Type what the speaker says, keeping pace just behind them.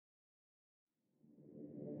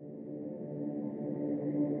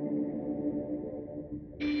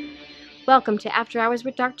Welcome to After Hours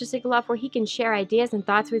with Dr. Sigaloff, where he can share ideas and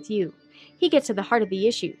thoughts with you. He gets to the heart of the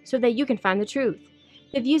issue so that you can find the truth.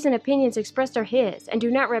 The views and opinions expressed are his and do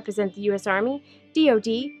not represent the U.S. Army, DoD,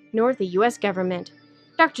 nor the U.S. government.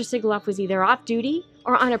 Dr. Sigaloff was either off duty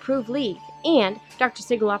or on approved leave, and Dr.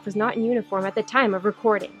 Sigaloff was not in uniform at the time of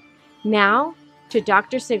recording. Now, to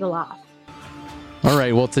Dr. Sigaloff. All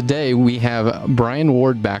right, well, today we have Brian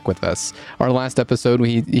Ward back with us. Our last episode,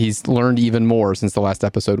 he's learned even more since the last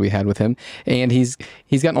episode we had with him, and he's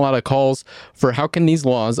gotten a lot of calls for how can these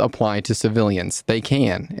laws apply to civilians. They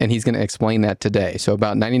can, and he's going to explain that today. So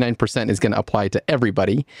about 99% is going to apply to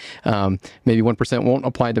everybody. Maybe 1% won't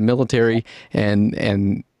apply to military,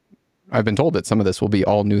 and I've been told that some of this will be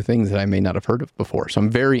all new things that I may not have heard of before. So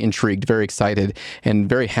I'm very intrigued, very excited, and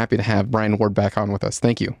very happy to have Brian Ward back on with us.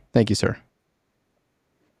 Thank you. Thank you, sir.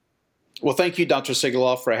 Well, thank you, Dr.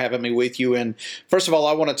 Sigaloff, for having me with you. And first of all,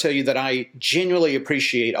 I want to tell you that I genuinely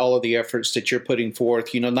appreciate all of the efforts that you're putting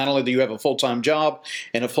forth. You know, not only do you have a full-time job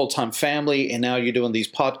and a full-time family, and now you're doing these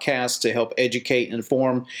podcasts to help educate and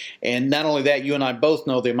inform. And not only that, you and I both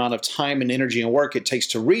know the amount of time and energy and work it takes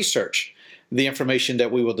to research the information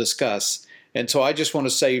that we will discuss. And so I just want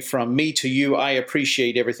to say from me to you, I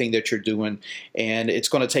appreciate everything that you're doing. And it's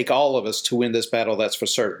going to take all of us to win this battle, that's for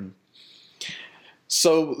certain.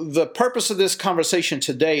 So the purpose of this conversation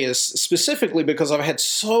today is specifically because I've had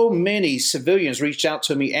so many civilians reach out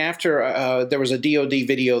to me after there was a DoD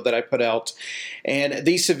video that I put out. And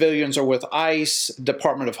these civilians are with ICE,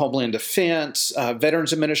 Department of Homeland Defense,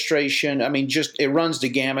 Veterans Administration. I mean, just it runs the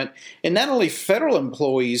gamut. And not only federal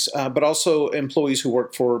employees, but also employees who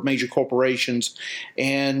work for major corporations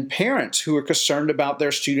and parents who are concerned about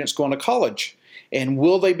their students going to college. And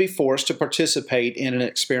will they be forced to participate in an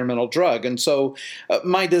experimental drug? And so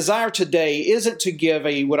my desire today isn't to give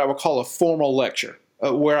what I would call a formal lecture,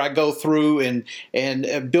 where I go through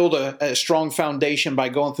and build a strong foundation by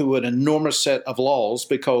going through an enormous set of laws,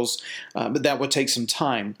 because that would take some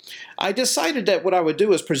time. I decided that what I would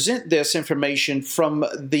do is present this information from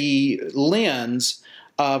the lens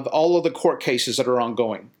of all of the court cases that are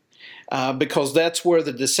ongoing. Because that's where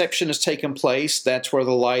the deception has taken place. That's where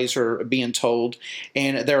the lies are being told.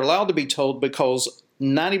 And they're allowed to be told because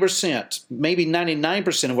 90%, maybe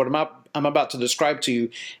 99% of what I'm about to describe to you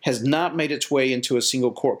has not made its way into a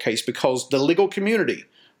single court case, because the legal community,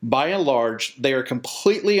 by and large, they are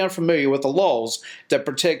completely unfamiliar with the laws that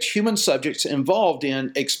protect human subjects involved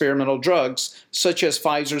in experimental drugs, such as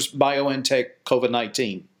Pfizer's BioNTech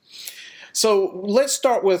COVID-19. So let's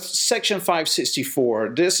start with Section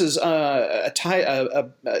 564. This is a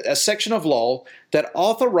section of law that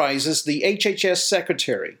authorizes the HHS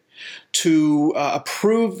Secretary to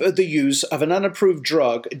approve the use of an unapproved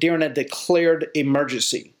drug during a declared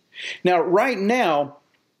emergency. Now, right now,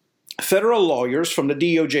 federal lawyers from the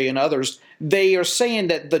DOJ and others, they are saying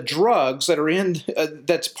that the drugs that are in,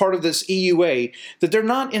 that's part of this EUA, that they're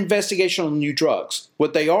not investigational new drugs.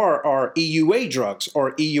 What they are EUA drugs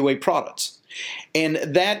or EUA products. And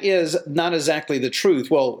that is not exactly the truth.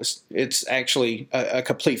 Well, it's actually a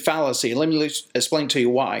complete fallacy. Let me explain to you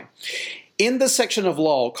why. In the section of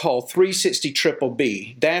law called 360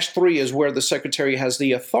 B, -3 is where the Secretary has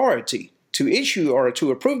the authority to issue or to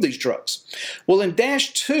approve these drugs. Well, in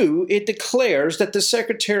 -2, it declares that the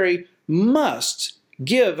Secretary must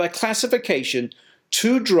give a classification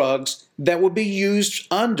to drugs that will be used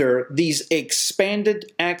under these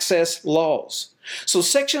expanded access laws. So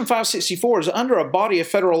Section 564 is under a body of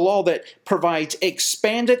federal law that provides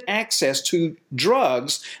expanded access to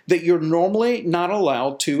drugs that you're normally not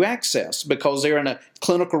allowed to access because they're in a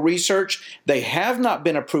clinical research. They have not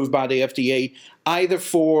been approved by the FDA, either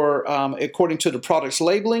for, according to the product's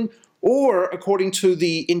labeling, or according to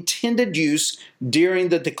the intended use during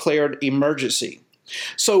the declared emergency.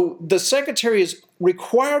 So the Secretary is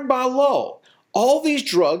required by law, all these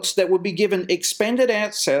drugs that would be given expanded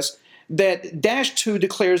access, that -2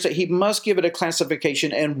 declares that he must give it a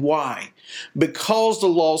classification. And why? Because the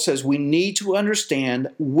law says we need to understand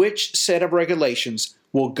which set of regulations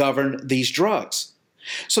will govern these drugs.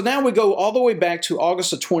 So now we go all the way back to August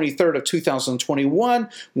the 23rd of 2021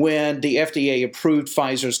 when the FDA approved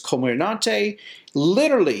Pfizer's Comirnaty.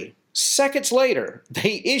 Literally seconds later,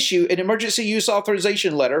 they issue an emergency use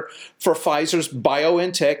authorization letter for Pfizer's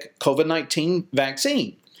BioNTech COVID-19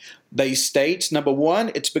 vaccine. They state, number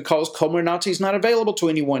one, it's because Comirnaty is not available to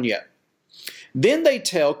anyone yet. Then they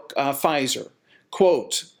tell Pfizer,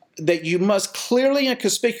 quote, that you must clearly and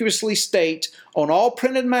conspicuously state on all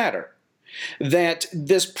printed matter that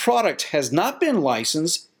this product has not been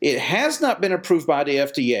licensed, it has not been approved by the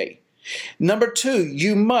FDA. Number two,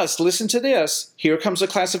 you must, listen to this, here comes the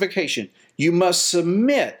classification, you must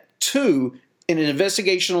submit to an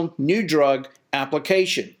investigational new drug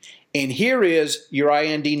application. And here is your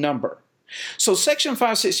IND number. So Section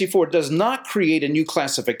 564 does not create a new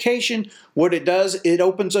classification. What it does, it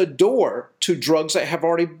opens a door to drugs that have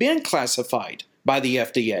already been classified by the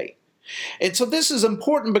FDA. And so this is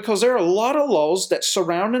important because there are a lot of laws that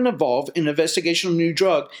surround and involve an investigational new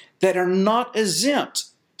drug that are not exempt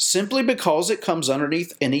simply because it comes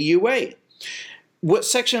underneath an EUA. What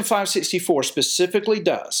Section 564 specifically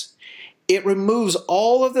does, it removes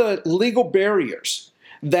all of the legal barriers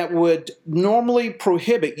that would normally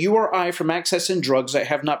prohibit you or I from accessing drugs that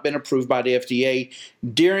have not been approved by the FDA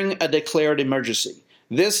during a declared emergency.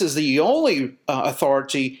 This is the only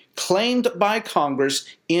authority claimed by Congress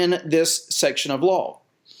in this section of law.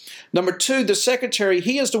 Number two, the Secretary,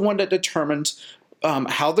 he is the one that determines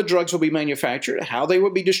how the drugs will be manufactured, how they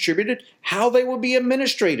will be distributed, how they will be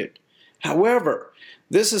administered. However,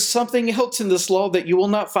 this is something else in this law that you will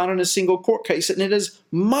not find in a single court case, and it is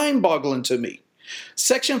mind-boggling to me.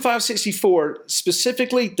 Section 564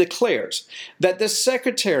 specifically declares that the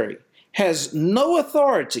Secretary has no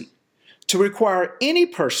authority to require any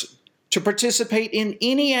person to participate in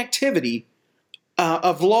any activity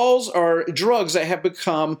of laws or drugs that have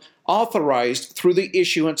become authorized through the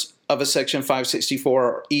issuance of a Section 564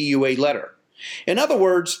 or EUA letter. In other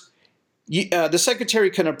words, the Secretary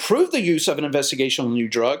can approve the use of an investigational new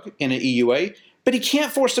drug in an EUA, but he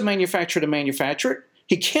can't force the manufacturer to manufacture it.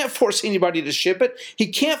 He can't force anybody to ship it. He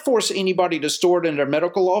can't force anybody to store it in their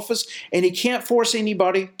medical office, and he can't force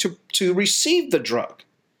anybody to receive the drug.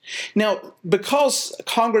 Now, because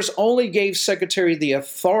Congress only gave Secretary the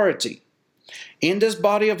authority in this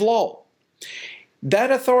body of law,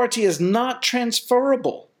 that authority is not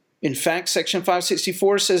transferable. In fact, Section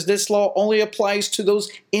 564 says this law only applies to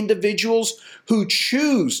those individuals who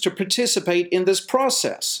choose to participate in this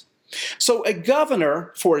process. So a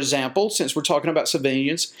governor, for example, since we're talking about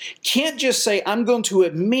civilians, can't just say, I'm going to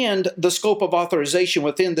amend the scope of authorization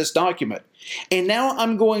within this document, and now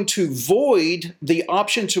I'm going to void the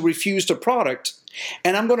option to refuse the product,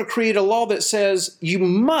 and I'm going to create a law that says you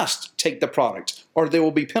must take the product or there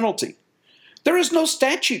will be penalty. There is no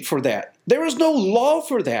statute for that. There is no law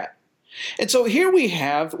for that. And so here we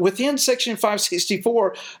have, within Section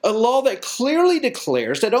 564, a law that clearly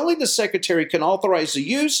declares that only the Secretary can authorize the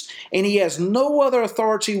use, and he has no other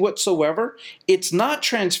authority whatsoever. It's not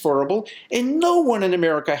transferable, and no one in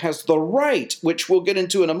America has the right, which we'll get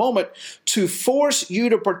into in a moment, to force you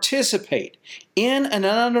to participate in an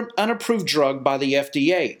unapproved drug by the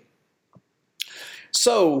FDA.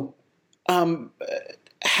 So,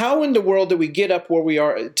 how in the world do we get up where we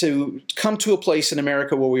are to come to a place in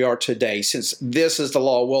America where we are today, since this is the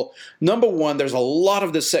law? Well, number one, there's a lot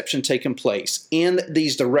of deception taking place in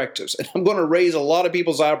these directives. And I'm going to raise a lot of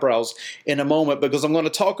people's eyebrows in a moment because I'm going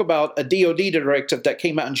to talk about a DOD directive that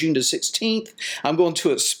came out on June the 16th. I'm going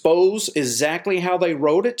to expose exactly how they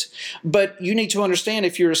wrote it. But you need to understand,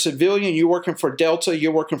 if you're a civilian, you're working for Delta,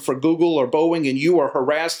 you're working for Google or Boeing, and you are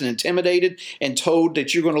harassed and intimidated and told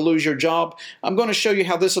that you're going to lose your job, I'm going to show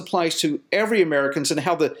you how this applies to every American, and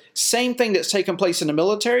how the same thing that's taken place in the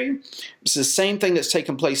military, it's the same thing that's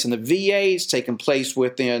taken place in the VA, it's taken place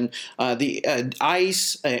within the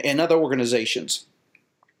ICE and other organizations.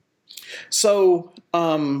 So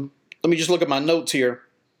let me just look at my notes here.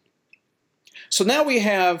 So now we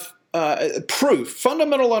have proof,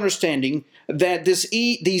 fundamental understanding that these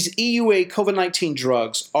EUA COVID-19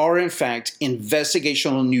 drugs are in fact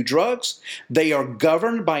investigational new drugs. They are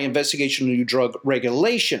governed by investigational new drug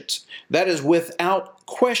regulations. That is without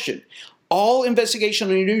question. All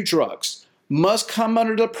investigational new drugs must come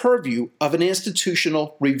under the purview of an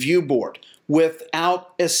institutional review board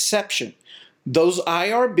without exception. Those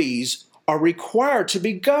IRBs are required to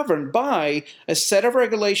be governed by a set of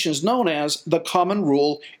regulations known as the Common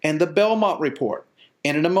Rule and the Belmont Report.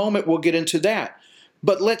 And in a moment, we'll get into that.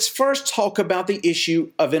 But let's first talk about the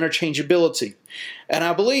issue of interchangeability. And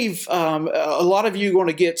I believe a lot of you are going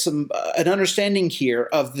to get an understanding here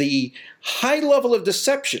of the high level of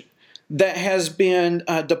deception that has been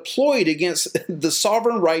deployed against the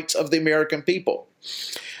sovereign rights of the American people.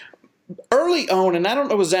 Early on, and I don't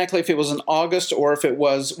know exactly if it was in August or if it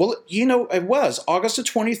was, well, you know, it was August the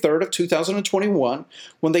 23rd of 2021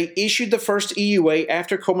 when they issued the first EUA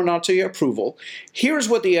after Comirnaty approval. Here's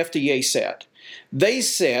what the FDA said. They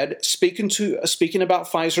said, speaking about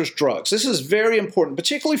Pfizer's drugs, this is very important,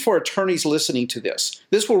 particularly for attorneys listening to this.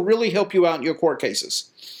 This will really help you out in your court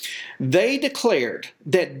cases. They declared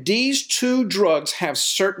that these two drugs have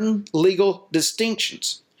certain legal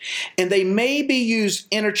distinctions, and they may be used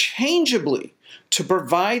interchangeably to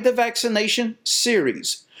provide the vaccination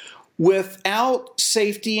series without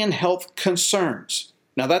safety and health concerns.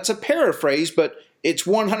 Now, that's a paraphrase, but it's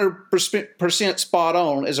 100% spot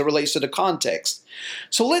on as it relates to the context.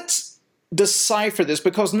 So let's decipher this,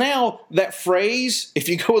 because now that phrase, if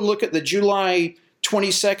you go and look at the July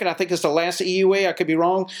 22nd, I think it's the last EUA, I could be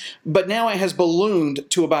wrong, but now it has ballooned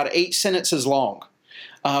to about 8 sentences long.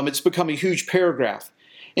 It's become a huge paragraph.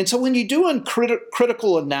 And so when you do a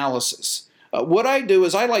critical analysis, what I do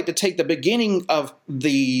is I like to take the beginning of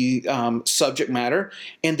the subject matter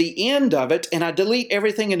and the end of it, and I delete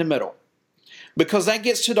everything in the middle, because that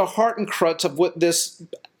gets to the heart and crux of what this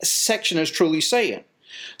section is truly saying.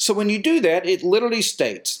 So when you do that, it literally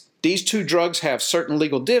states, these two drugs have certain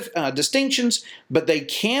legal distinctions, but they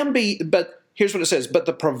can be, but here's what it says, but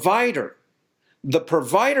the provider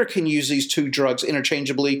can use these two drugs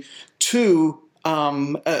interchangeably to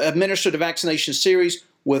administer the vaccination series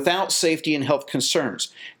without safety and health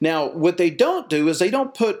concerns. Now, what they don't do is they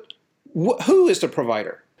don't put who is the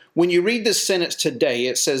provider. When you read this sentence today,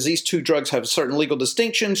 it says these two drugs have certain legal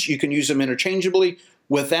distinctions. You can use them interchangeably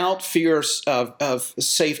without fear of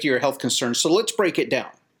safety or health concerns. So let's break it down.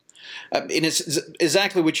 And it's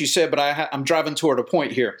exactly what you said, but I'm driving toward a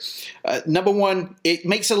point here. Number one, it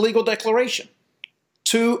makes a legal declaration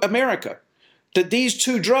to America that these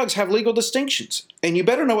two drugs have legal distinctions, and you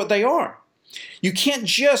better know what they are. You can't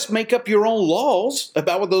just make up your own laws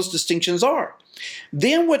about what those distinctions are.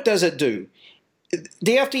 Then what does it do?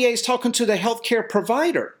 The FDA is talking to the healthcare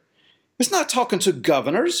provider. It's not talking to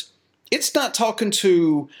governors. It's not talking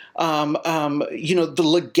to the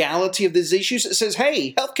legality of these issues. It says,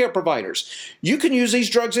 hey, healthcare providers, you can use these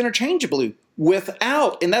drugs interchangeably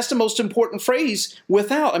without, and that's the most important phrase,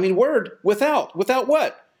 without. I mean, word, without. Without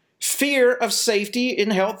what? Fear of safety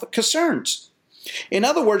and health concerns. In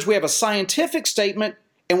other words, we have a scientific statement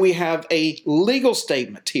and we have a legal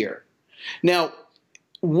statement here. Now,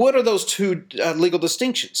 what are those two legal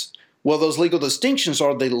distinctions? Well, those legal distinctions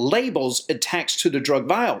are the labels attached to the drug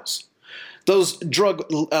vials. Those drug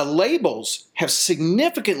labels have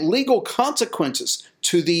significant legal consequences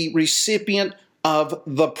to the recipient of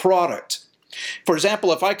the product. For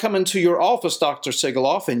example, if I come into your office, Dr.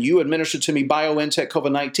 Sigaloff, and you administer to me BioNTech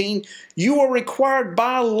COVID-19, you are required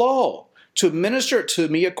by law to administer it to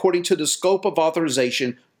me according to the scope of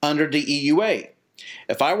authorization under the EUA.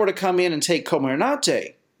 If I were to come in and take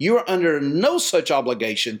Comirnaty, you are under no such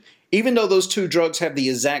obligation, even though those two drugs have the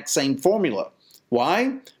exact same formula.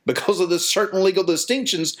 Why? Because of the certain legal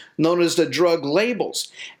distinctions known as the drug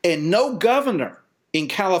labels. And no governor in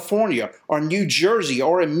California or New Jersey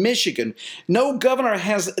or in Michigan, no governor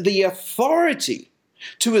has the authority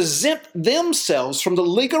to exempt themselves from the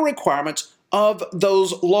legal requirements of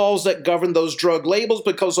those laws that govern those drug labels,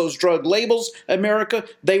 because those drug labels, America,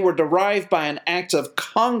 they were derived by an act of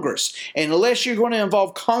Congress. And unless you're going to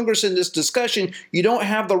involve Congress in this discussion, you don't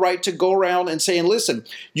have the right to go around and saying, listen,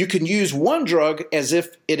 you can use one drug as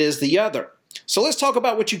if it is the other. So let's talk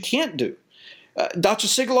about what you can't do. Dr.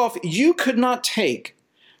 Sigaloff, you could not take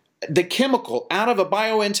the chemical out of a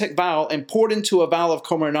BioNTech vial and pour it into a vial of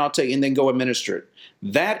Comirnaty and then go administer it.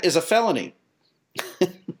 That is a felony.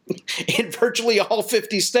 In virtually all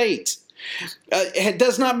 50 states. It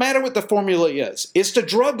does not matter what the formula is. It's the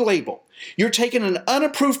drug label. You're taking an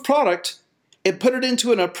unapproved product and put it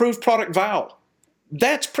into an approved product vial.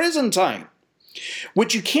 That's prison time.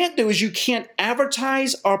 What you can't do is you can't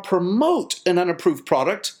advertise or promote an unapproved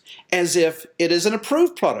product as if it is an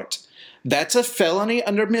approved product. That's a felony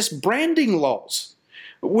under misbranding laws.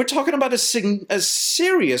 We're talking about a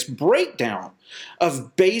serious breakdown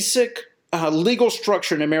of basic legal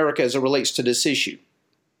structure in America as it relates to this issue.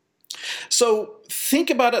 So think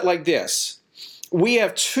about it like this. We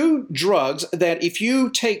have two drugs that if you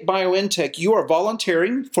take BioNTech, you are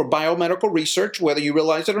volunteering for biomedical research, whether you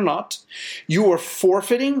realize it or not. You are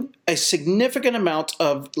forfeiting a significant amount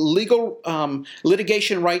of legal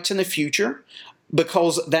litigation rights in the future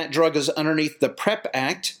because that drug is underneath the PrEP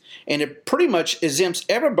Act, and it pretty much exempts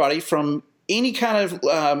everybody from any kind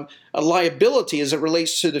of liability as it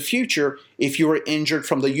relates to the future if you are injured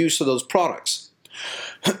from the use of those products.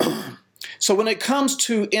 So when it comes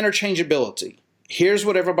to interchangeability, here's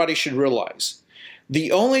what everybody should realize.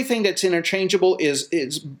 The only thing that's interchangeable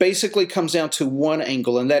is basically comes down to one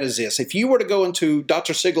angle, and that is this. If you were to go into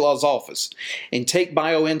Dr. Sigaloff's office and take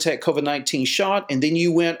BioNTech COVID-19 shot, and then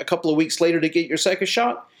you went a couple of weeks later to get your second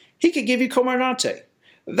shot, he could give you Comirnaty.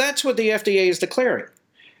 That's what the FDA is declaring.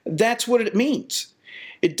 That's what it means.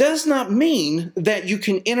 It does not mean that you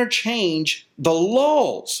can interchange the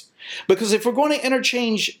laws. Because if we're going to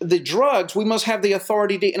interchange the drugs, we must have the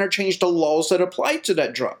authority to interchange the laws that apply to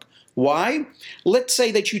that drug. Why? Let's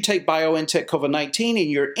say that you take BioNTech COVID-19 and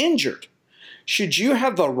you're injured. Should you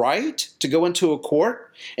have the right to go into a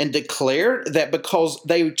court and declare that because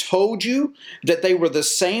they told you that they were the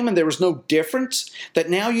same and there was no difference, that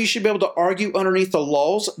now you should be able to argue underneath the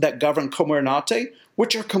laws that govern Comirnaty,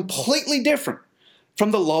 which are completely different from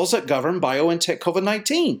the laws that govern BioNTech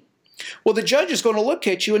COVID-19? Well, the judge is going to look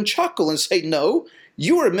at you and chuckle and say, no,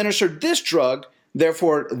 you were administered this drug,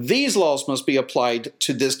 therefore these laws must be applied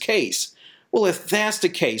to this case. Well, if that's the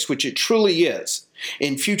case, which it truly is,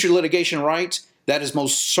 in future litigation rights, that is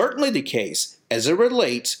most certainly the case as it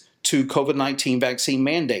relates to COVID-19 vaccine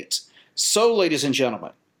mandates. So, ladies and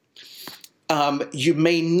gentlemen, you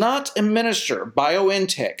may not administer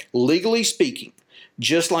BioNTech, legally speaking,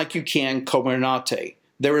 just like you can Comirnaty.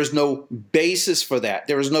 There is no basis for that.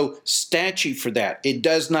 There is no statute for that. It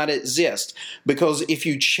does not exist, because if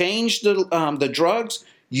you change the drugs,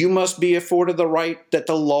 you must be afforded the right that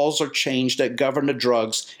the laws are changed that govern the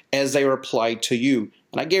drugs as they are applied to you.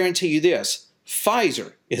 And I guarantee you this,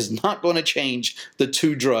 Pfizer is not going to change the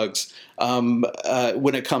two drugs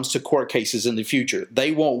when it comes to court cases in the future.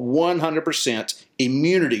 They want 100%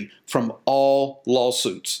 immunity from all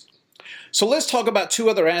lawsuits. So let's talk about two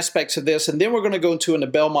other aspects of this, and then we're going to go into the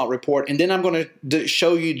Belmont report, and then I'm going to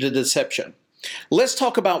show you the deception. Let's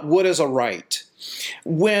talk about what is a right.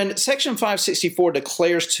 When Section 564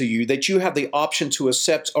 declares to you that you have the option to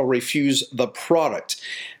accept or refuse the product,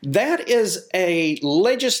 that is a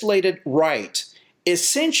legislated right.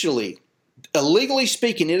 Essentially, legally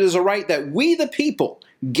speaking, it is a right that we, the people,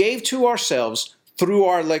 gave to ourselves through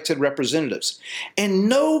our elected representatives. And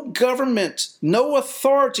no government, no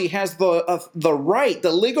authority has the right,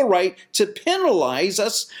 the legal right, to penalize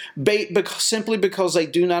us simply because they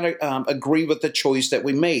do not agree with the choice that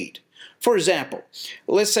we made. For example,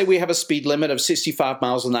 let's say we have a speed limit of 65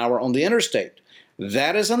 miles an hour on the interstate.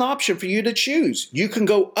 That is an option for you to choose. You can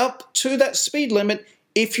go up to that speed limit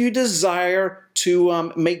if you desire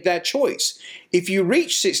to make that choice. If you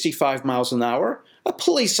reach 65 miles an hour, a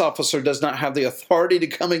police officer does not have the authority to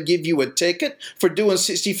come and give you a ticket for doing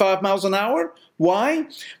 65 miles an hour. Why?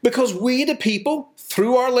 Because we, the people,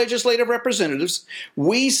 through our legislative representatives,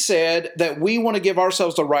 we said that we want to give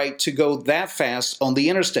ourselves the right to go that fast on the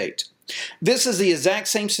interstate. This is the exact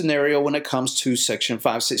same scenario when it comes to Section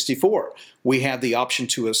 564. We have the option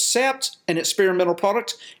to accept an experimental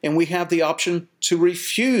product, and we have the option to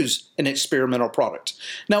refuse an experimental product.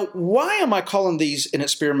 Now, why am I calling these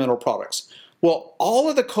experimental products? Well, all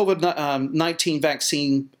of the COVID-19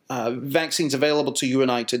 vaccines available to you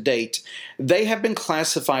and I to date, they have been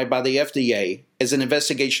classified by the FDA as an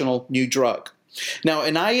investigational new drug. Now,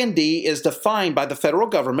 an IND is defined by the federal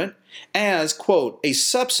government as, quote, a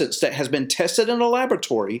substance that has been tested in a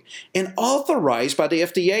laboratory and authorized by the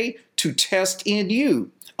FDA to test in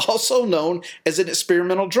you, also known as an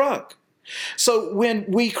experimental drug. So when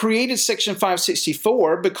we created Section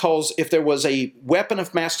 564, because if there was a weapon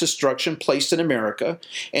of mass destruction placed in America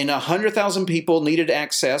and 100,000 people needed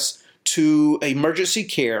access to emergency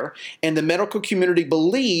care, and the medical community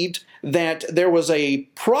believed that there was a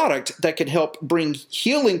product that could help bring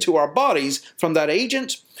healing to our bodies from that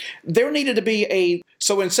agent, there needed to be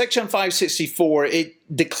so in Section 564,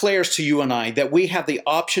 it declares to you and I that we have the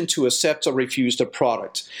option to accept or refuse the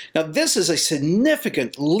product. Now, this is a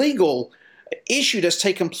significant legal issue that's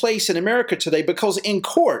taken place in America today, because in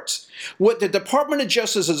courts, what the Department of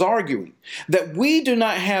Justice is arguing, that we do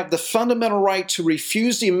not have the fundamental right to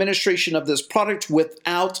refuse the administration of this product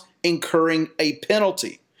without incurring a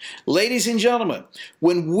penalty. Ladies and gentlemen,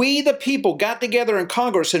 when we, the people, got together in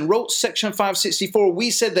Congress and wrote Section 564, we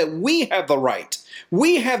said that we have the right,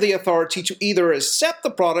 we have the authority to either accept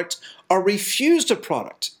the product or refuse the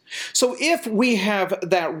product. So if we have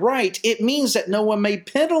that right, it means that no one may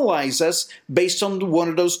penalize us based on one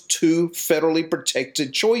of those two federally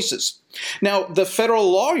protected choices. Now, the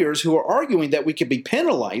federal lawyers who are arguing that we could be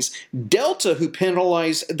penalized, Delta, who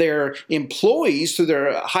penalized their employees through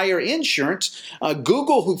their higher insurance,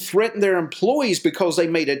 Google, who threatened their employees because they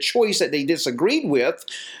made a choice that they disagreed with,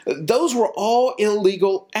 those were all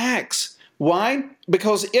illegal acts. Why?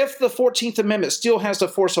 Because if the 14th Amendment still has the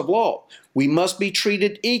force of law, we must be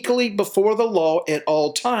treated equally before the law at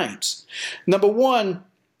all times. Number one,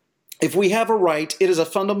 if we have a right, it is a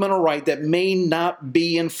fundamental right that may not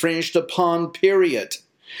be infringed upon, period.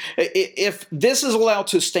 If this is allowed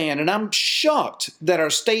to stand, and I'm shocked that our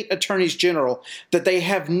state attorneys general, that they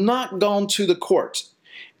have not gone to the court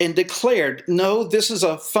and declared, no, this is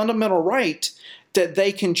a fundamental right, that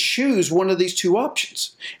they can choose one of these two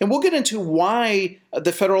options. And we'll get into why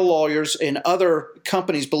the federal lawyers and other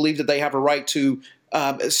companies believe that they have a right to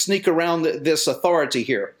sneak around this authority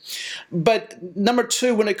here. But number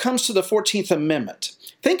two, when it comes to the 14th Amendment,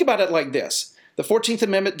 think about it like this. The 14th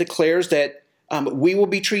Amendment declares that we will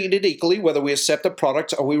be treated equally whether we accept a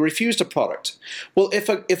product or we refuse a product. Well,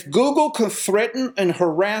 if Google can threaten and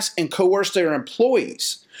harass and coerce their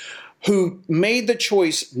employees who made the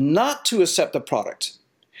choice not to accept the product,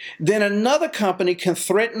 then another company can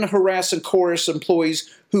threaten, harass, and coerce employees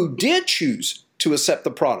who did choose to accept the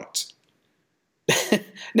product.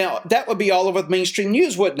 Now, that would be all over the mainstream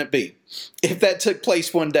news, wouldn't it be, if that took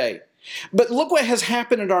place one day? But look what has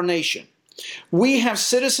happened in our nation. We have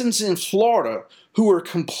citizens in Florida who are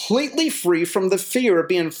completely free from the fear of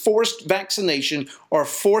being forced vaccination or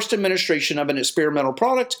forced administration of an experimental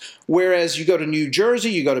product, whereas you go to New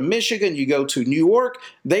Jersey, you go to Michigan, you go to New York,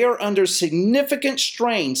 they are under significant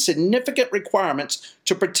strain, significant requirements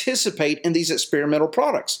to participate in these experimental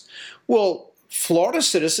products. Well, Florida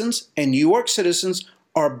citizens and New York citizens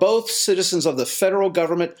are both citizens of the federal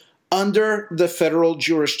government under the federal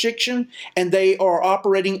jurisdiction, and they are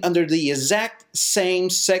operating under the exact same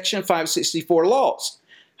Section 564 laws.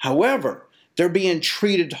 However, they're being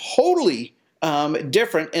treated wholly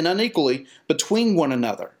different and unequally between one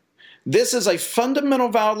another. This is a fundamental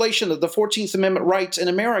violation of the 14th Amendment rights in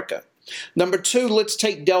America. Number two, let's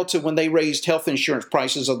take Delta when they raised health insurance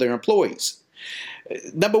prices of their employees.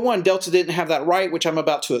 Number one, Delta didn't have that right, which I'm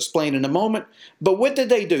about to explain in a moment. But what did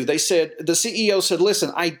they do? They said, the CEO said,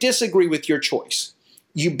 listen, I disagree with your choice.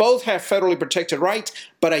 You both have federally protected rights,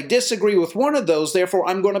 but I disagree with one of those. Therefore,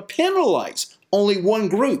 I'm going to penalize only one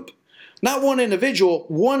group, not one individual,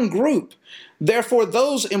 one group. Therefore,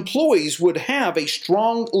 those employees would have a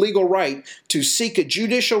strong legal right to seek a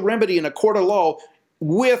judicial remedy in a court of law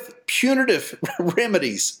with punitive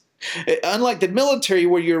remedies. Unlike the military,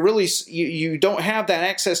 where you don't have that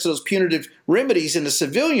access to those punitive remedies, in the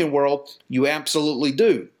civilian world, you absolutely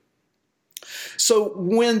do. So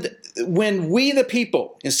when we the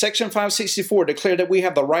people in Section 564 declared that we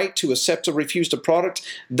have the right to accept or refuse a product,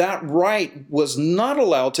 that right was not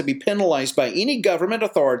allowed to be penalized by any government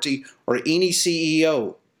authority or any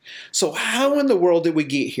CEO. So how in the world did we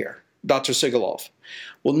get here, Dr. Sigaloff?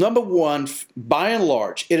 Well, number one, by and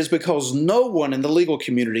large, it is because no one in the legal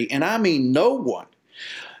community, and I mean no one,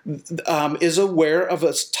 is aware of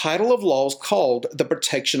a title of laws called the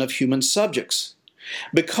Protection of Human Subjects.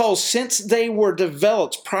 Because since they were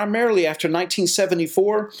developed primarily after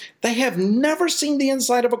 1974, they have never seen the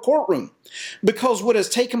inside of a courtroom. Because what has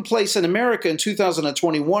taken place in America in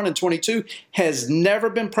 2021 and 22 has never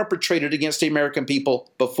been perpetrated against the American people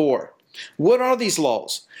before. What are these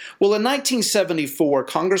laws? Well, in 1974,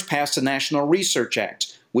 Congress passed the National Research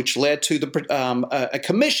Act, which led to a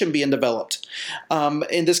commission being developed.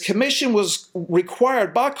 And this commission was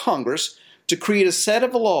required by Congress to create a set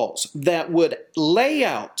of laws that would lay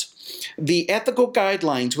out the ethical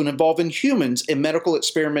guidelines when involving humans in medical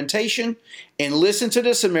experimentation. And listen to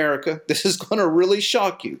this, America, this is going to really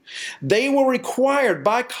shock you. They were required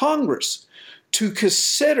by Congress to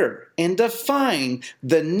consider and define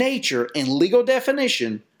the nature and legal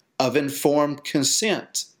definition of informed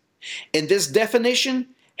consent. And this definition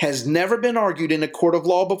has never been argued in a court of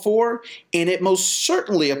law before, and it most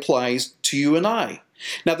certainly applies to you and I.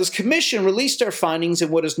 Now, this commission released their findings in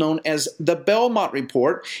what is known as the Belmont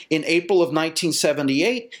Report in April of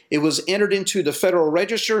 1978. It was entered into the Federal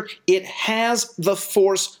Register. It has the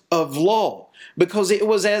force of law, because it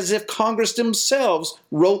was as if Congress themselves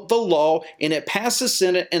wrote the law and it passed the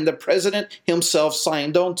Senate and the president himself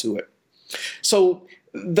signed on to it. So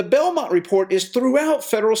the Belmont Report is throughout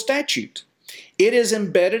federal statute. It is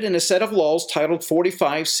embedded in a set of laws titled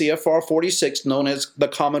 45 CFR 46, known as the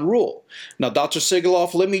Common Rule. Now, Dr.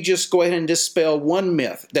 Sigaloff, let me just go ahead and dispel one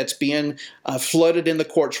myth that's being flooded in the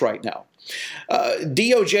courts right now.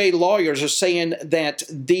 DOJ lawyers are saying that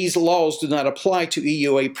these laws do not apply to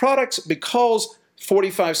EUA products because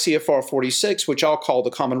 45 CFR 46, which I'll call the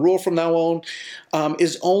Common Rule from now on,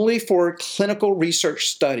 is only for clinical research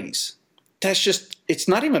studies. That's just, it's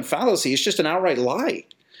not even fallacy, it's just an outright lie.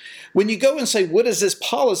 When you go and say, what is this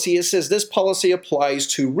policy? It says this policy applies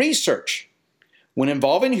to research when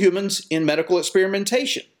involving humans in medical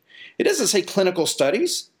experimentation. It doesn't say clinical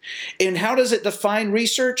studies. And how does it define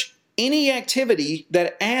research? Any activity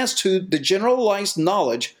that adds to the generalized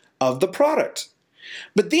knowledge of the product.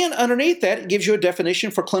 But then underneath that, it gives you a definition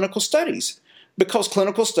for clinical studies, because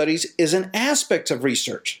clinical studies is an aspect of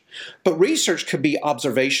research. But research could be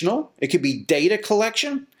observational, it could be data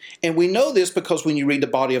collection, and we know this because when you read the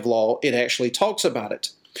body of law, it actually talks about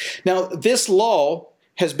it. Now, this law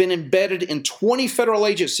has been embedded in 20 federal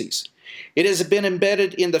agencies. It has been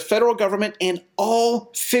embedded in the federal government, and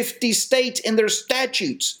all 50 states in their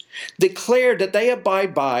statutes declare that they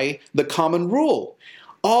abide by the common rule.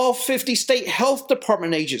 All 50 state health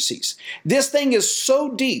department agencies. This thing is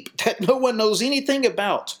so deep that no one knows anything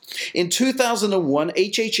about. In 2001,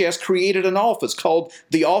 HHS created an office called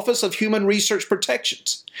the Office of Human Research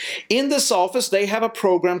Protections. In this office, they have a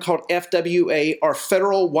program called FWA, or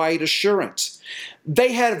Federal Wide Assurance.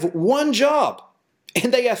 They have one job,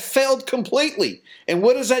 and they have failed completely. And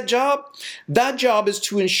what is that job? That job is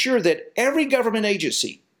to ensure that every government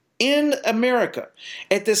agency in America,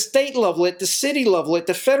 at the state level, at the city level, at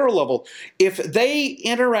the federal level, if they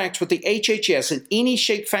interact with the HHS in any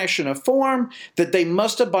shape, fashion, or form, that they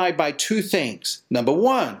must abide by two things. Number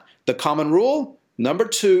one, the common rule. Number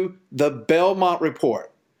two, the Belmont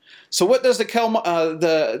Report. So what does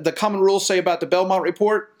the common rule say about the Belmont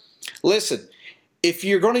Report? Listen, if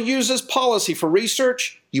you're going to use this policy for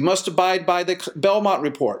research, you must abide by the Belmont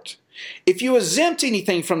Report. If you exempt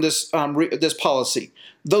anything from this policy,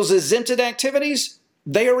 those exempted activities,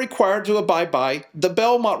 they are required to abide by the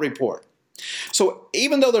Belmont Report. So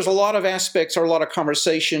even though there's a lot of aspects or a lot of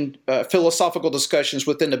conversation, philosophical discussions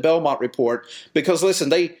within the Belmont Report, because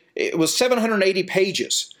listen, it was 780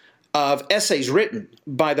 pages of essays written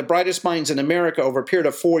by the brightest minds in America over a period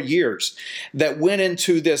of 4 years that went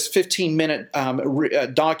into this 15-minute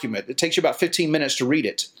document. It takes you about 15 minutes to read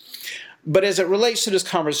it. But as it relates to this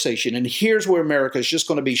conversation, and here's where America is just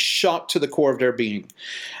going to be shocked to the core of their being,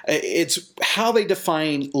 it's how they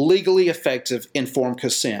define legally effective informed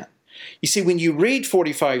consent. You see, when you read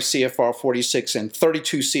 45 CFR 46 and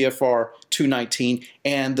 32 CFR 219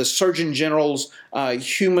 and the Surgeon General's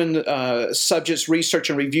Human Subjects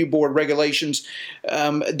Research and Review Board regulations,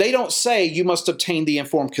 they don't say you must obtain the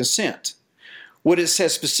informed consent. What it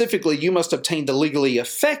says specifically, you must obtain the legally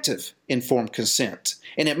effective informed consent,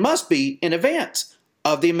 and it must be in advance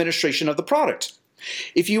of the administration of the product.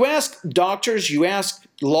 If you ask doctors, you ask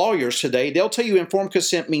lawyers today, they'll tell you informed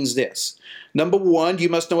consent means this. Number one, you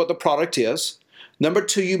must know what the product is. Number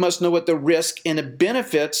two, you must know what the risk and the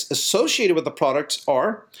benefits associated with the products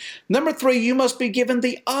are. Number three, you must be given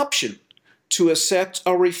the option to accept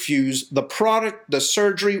or refuse the product, the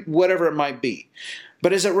surgery, whatever it might be.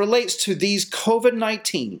 But as it relates to these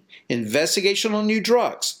COVID-19 investigational new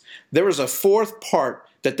drugs, there is a fourth part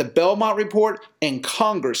that the Belmont Report and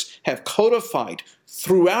Congress have codified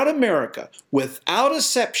throughout America without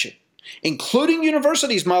exception, including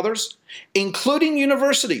universities, mothers, including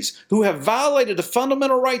universities who have violated the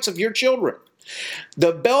fundamental rights of your children.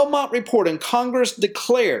 The Belmont Report and Congress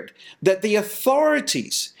declared that the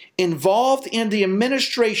authorities involved in the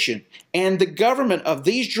administration and the government of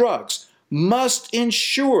these drugs must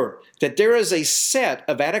ensure that there is a set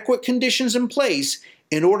of adequate conditions in place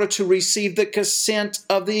in order to receive the consent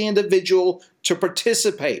of the individual to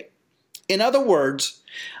participate. In other words,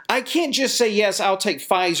 I can't just say, yes, I'll take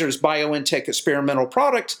Pfizer's BioNTech experimental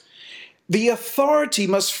product. The authority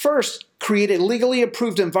must first create a legally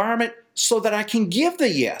approved environment so that I can give the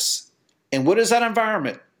yes. And what is that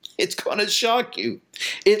environment? It's going to shock you.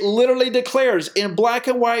 It literally declares in black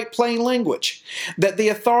and white plain language that the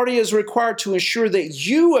authority is required to ensure that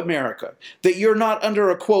you, America, that you're not under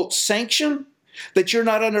a, quote, sanction, that you're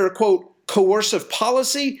not under a, quote, coercive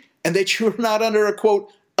policy, and that you're not under a,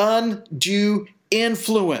 quote, undue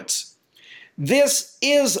influence. This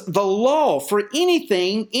is the law for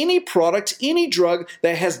anything, any product, any drug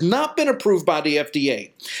that has not been approved by the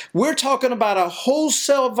FDA. We're talking about a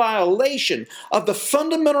wholesale violation of the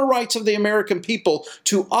fundamental rights of the American people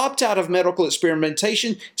to opt out of medical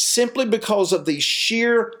experimentation simply because of the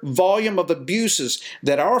sheer volume of abuses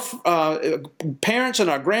that our parents and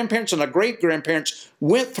our grandparents and our great-grandparents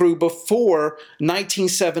went through before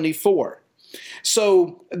 1974.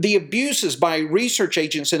 So the abuses by research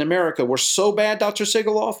agents in America were so bad, Dr.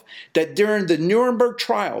 Sigaloff, that during the Nuremberg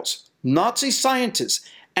trials, Nazi scientists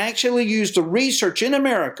actually used the research in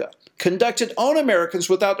America conducted on Americans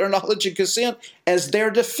without their knowledge and consent as their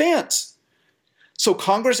defense. So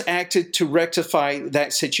Congress acted to rectify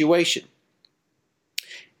that situation.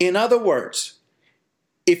 In other words,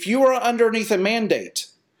 if you are underneath a mandate,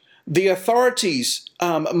 the authorities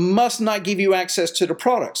must not give you access to the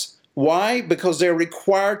products. Why? Because they're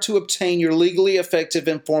required to obtain your legally effective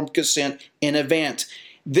informed consent in advance.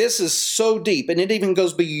 This is so deep, and it even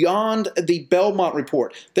goes beyond the Belmont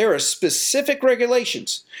Report. There are specific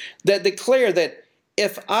regulations that declare that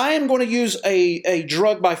if I am going to use a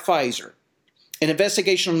drug by Pfizer, an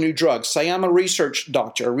investigational new drug, say I'm a research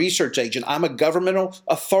doctor, a research agent, I'm a governmental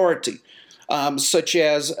authority, such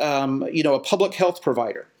as a public health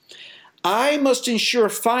provider, I must ensure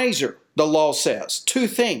Pfizer, the law says, two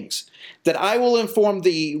things: that I will inform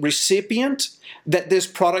the recipient that this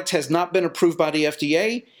product has not been approved by the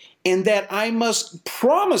FDA, and that I must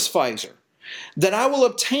promise Pfizer that I will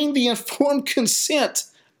obtain the informed consent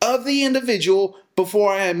of the individual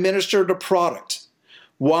before I administer the product.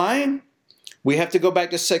 Why? We have to go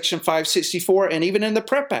back to Section 564 and even in the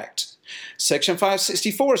PrEP Act. Section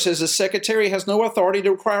 564 says the Secretary has no authority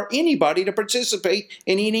to require anybody to participate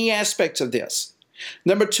in any aspects of this.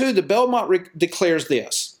 Number two, the Belmont declares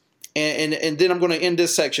this, and then I'm going to end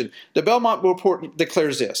this section. The Belmont report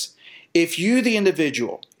declares this: if you, the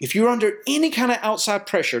individual, if you're under any kind of outside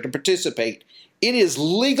pressure to participate, it is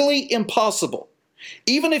legally impossible.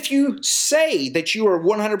 Even if you say that you are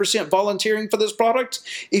 100% volunteering for this product,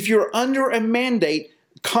 if you're under a mandate,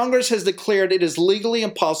 Congress has declared it is legally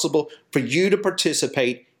impossible for you to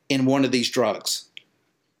participate in one of these drugs.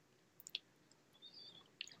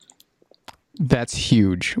 That's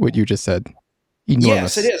huge, what you just said.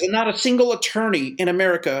 Enormous. Yes, it is. And not a single attorney in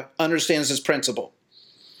America understands this principle.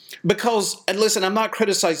 Because, and listen, I'm not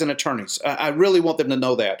criticizing attorneys. I really want them to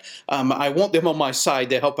know that. I want them on my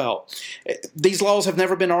side to help out. These laws have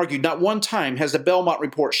never been argued. Not one time has the Belmont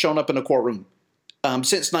report shown up in a courtroom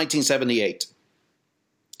since 1978.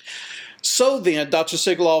 So then, Dr.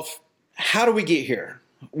 Sigaloff, how do we get here?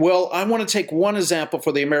 Well, I want to take one example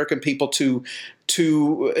for the American people to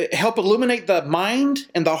help illuminate the mind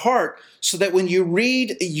and the heart so that when you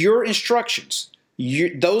read your instructions,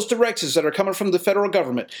 those directives that are coming from the federal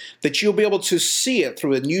government, that you'll be able to see it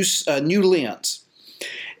through a new lens.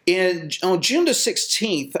 On June the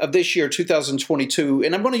 16th of this year, 2022,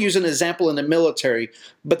 and I'm going to use an example in the military,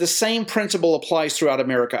 but the same principle applies throughout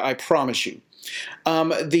America, I promise you.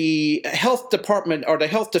 The Health Department, or the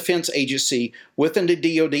Health Defense Agency within the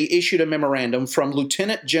DoD, issued a memorandum from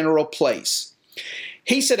Lieutenant General Place.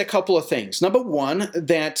 He said a couple of things. Number one,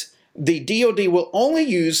 that the DoD will only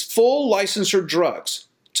use full licensure drugs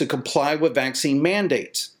to comply with vaccine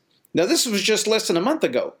mandates. Now, this was just less than a month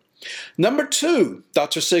ago. Number two,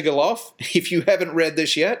 Dr. Sigaloff, if you haven't read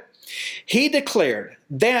this yet, he declared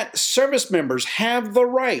that service members have the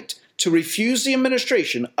right to refuse the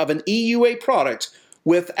administration of an EUA product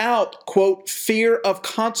without, quote, fear of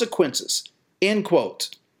consequences, end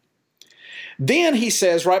quote. Then he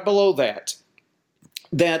says right below that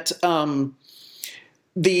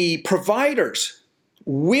the providers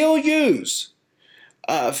will use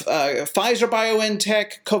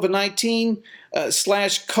Pfizer-BioNTech COVID-19 /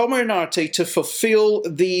 Comirnaty to fulfill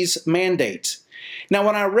these mandates. Now,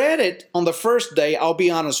 when I read it on the first day, I'll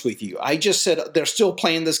be honest with you, I just said they're still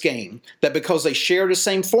playing this game, that because they share the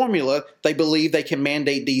same formula, they believe they can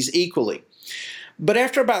mandate these equally. But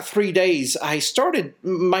after about 3 days,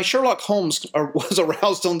 my Sherlock Holmes was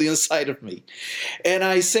aroused on the inside of me. And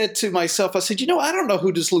I said to myself, I said, I don't know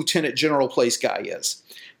who this Lieutenant General Place guy is,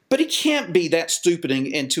 but he can't be that stupid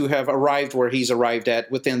and to have arrived where he's arrived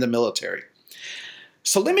at within the military.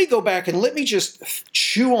 So let me go back and let me just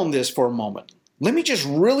chew on this for a moment. Let me just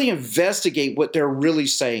really investigate what they're really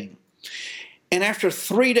saying. And after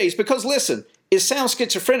 3 days, because listen, it sounds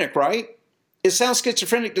schizophrenic, right? It sounds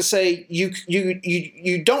schizophrenic to say you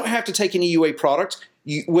don't have to take an EUA product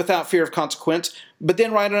without fear of consequence, but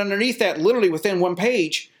then right underneath that, literally within one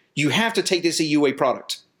page, you have to take this EUA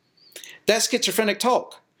product. That's schizophrenic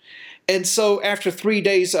talk. And so after 3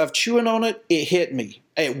 days of chewing on it, it hit me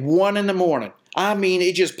at 1 in the morning. I mean,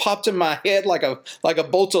 it just popped in my head like a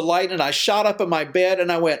bolt of light, and I shot up in my bed and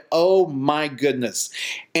I went, oh my goodness.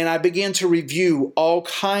 And I began to review all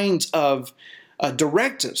kinds of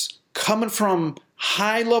directives coming from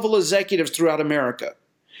high-level executives throughout America.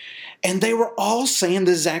 And they were all saying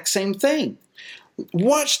the exact same thing.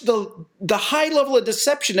 Watch the high level of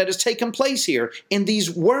deception that has taken place here in these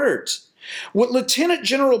words. What Lieutenant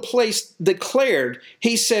General Place declared,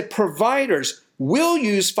 he said providers will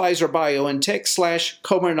use Pfizer-BioNTech /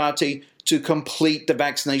 Comirnaty to complete the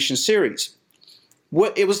vaccination series.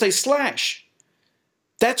 It was a slash.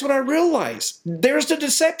 That's what I realized. There's the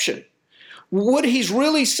deception. What he's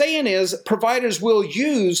really saying is providers will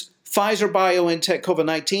use Pfizer-BioNTech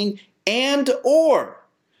COVID-19 and or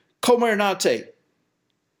Comirnaty.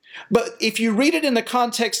 But if you read it in the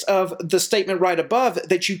context of the statement right above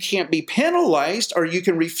that you can't be penalized or you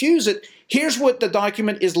can refuse it, here's what the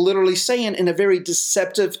document is literally saying in a very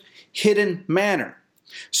deceptive, hidden manner.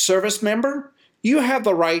 Service member, you have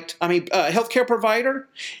the right, healthcare provider,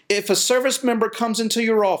 if a service member comes into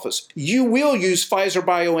your office, you will use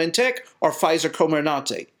Pfizer-BioNTech or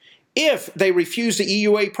Pfizer-Comirnaty. If they refuse the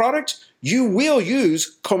EUA product, you will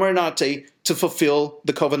use Comirnaty to fulfill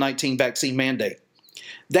the COVID-19 vaccine mandate.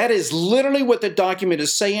 That is literally what the document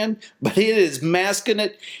is saying, but it is masking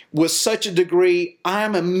it with such a degree.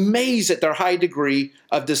 I'm amazed at their high degree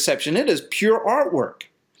of deception. It is pure artwork.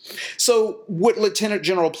 So what Lieutenant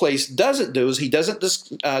General Place doesn't do is he doesn't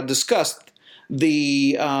discuss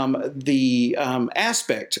the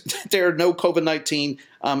aspect that there are no COVID-19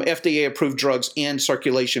 FDA-approved drugs in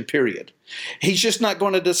circulation, period. He's just not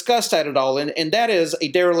going to discuss that at all, and that is a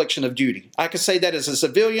dereliction of duty. I could say that as a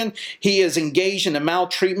civilian, he is engaged in a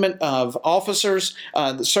maltreatment of officers,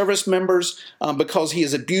 the service members, because he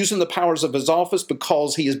is abusing the powers of his office,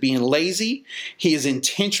 because he is being lazy. He is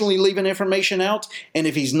intentionally leaving information out, and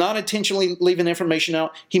if he's not intentionally leaving information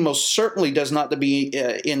out, he most certainly does not to be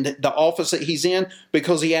in the office that he's in,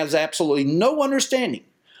 because he has absolutely no understanding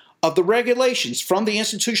of the regulations from the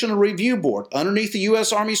Institutional Review Board underneath the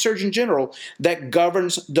U.S. Army Surgeon General that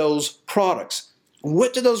governs those products.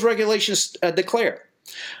 What do those regulations declare?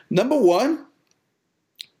 Number one,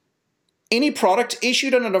 any product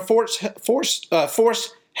issued under the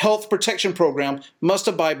Force Health Protection Program must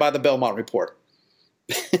abide by the Belmont Report.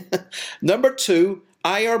 Number two,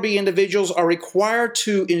 IRB individuals are required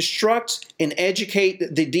to instruct and educate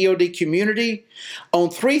the DoD community on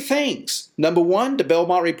three things. Number one, the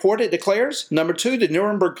Belmont Report, it declares. Number two, the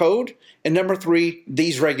Nuremberg Code. And number three,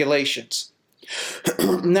 these regulations.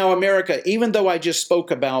 Now, America, even though I just spoke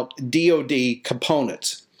about DoD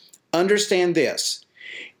components, understand this.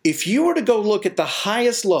 If you were to go look at the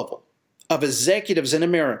highest level of executives in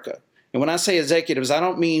America, and when I say executives, I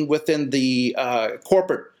don't mean within the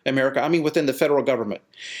corporate America, I mean within the federal government.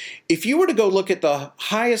 If you were to go look at the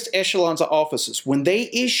highest echelons of offices, when they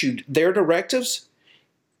issued their directives,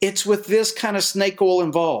 it's with this kind of snake oil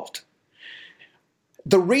involved.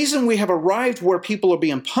 The reason we have arrived where people are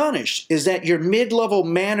being punished is that your mid-level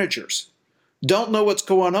managers don't know what's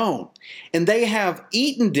going on, and they have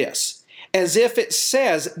eaten this as if it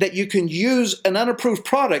says that you can use an unapproved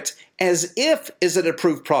product as if it's an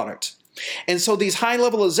approved product. And so these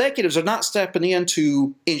high-level executives are not stepping in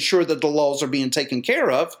to ensure that the laws are being taken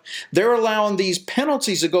care of. They're allowing these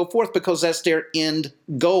penalties to go forth because that's their end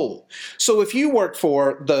goal. So if you work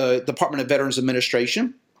for the Department of Veterans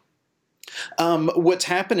Administration, what's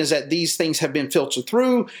happened is that these things have been filtered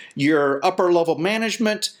through. Your upper-level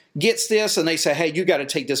management gets this, and they say, hey, you got to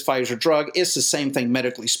take this Pfizer drug. It's the same thing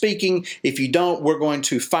medically speaking. If you don't, we're going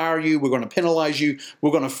to fire you. We're going to penalize you.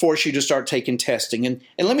 We're going to force you to start taking testing. And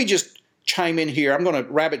let me just chime in here. I'm going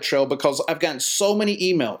to rabbit trail because I've gotten so many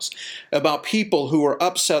emails about people who are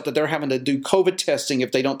upset that they're having to do COVID testing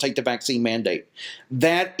if they don't take the vaccine mandate.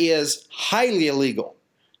 That is highly illegal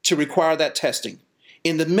to require that testing.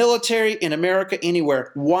 In the military, in America,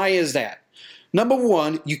 anywhere. Why is that? Number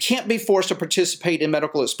one, you can't be forced to participate in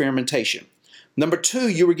medical experimentation. Number two,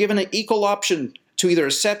 you were given an equal option to either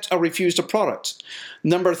accept or refuse the product.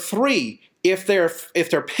 Number three, if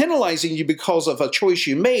they're penalizing you because of a choice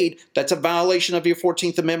you made, that's a violation of your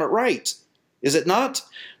 14th Amendment rights. Is it not?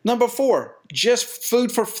 Number four, just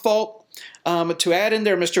food for thought to add in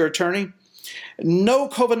there, Mr. Attorney. No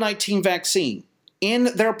COVID-19 vaccine in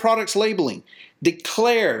their product's labeling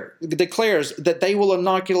declares that they will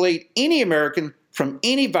inoculate any American from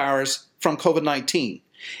any virus from COVID-19.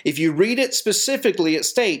 If you read it specifically, it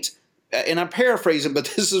states, and I'm paraphrasing, but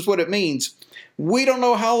this is what it means, we don't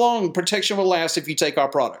know how long protection will last if you take our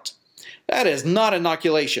product. That is not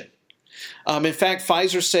inoculation. In fact,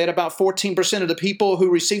 Pfizer said about 14% of the people who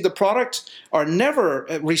receive the product are never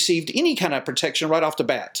received any kind of protection right off the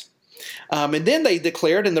bat. And then they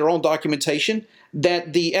declared in their own documentation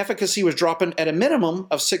that the efficacy was dropping at a minimum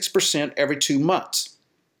of 6% every 2 months.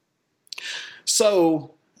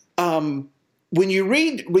 So when you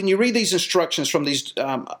read these instructions from these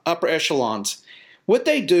upper echelons, what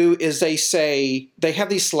they do is they say they have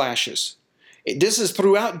these slashes. This is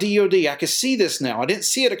throughout DoD. I can see this now. I didn't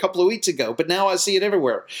see it a couple of weeks ago, but now I see it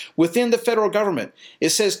everywhere. Within the federal government, it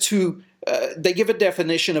says they give a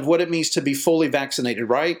definition of what it means to be fully vaccinated,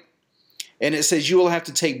 right? And it says you will have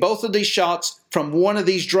to take both of these shots from one of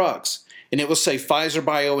these drugs. And it will say Pfizer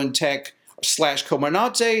BioNTech /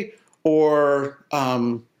 Comirnaty or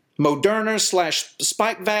Moderna /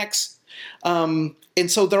 Spikevax.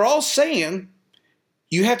 And so they're all saying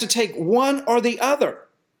you have to take one or the other.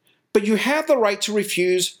 But you have the right to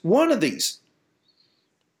refuse one of these.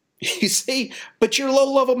 You see, but your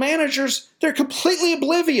low-level managers, they're completely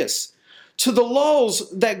oblivious to the laws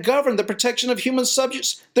that govern the protection of human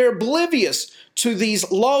subjects. They're oblivious to these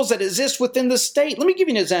laws that exist within the state. Let me give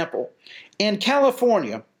you an example. In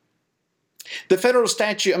California, the federal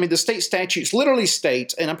statute, the state statutes literally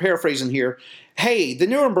state, and I'm paraphrasing here, hey, the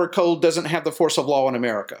Nuremberg Code doesn't have the force of law in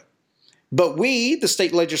America. But we, the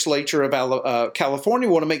state legislature of California,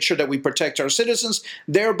 want to make sure that we protect our citizens.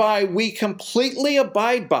 Thereby, we completely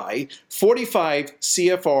abide by 45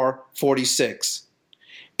 CFR 46.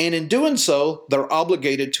 And in doing so, they're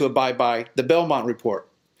obligated to abide by the Belmont Report.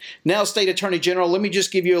 Now, State Attorney General, let me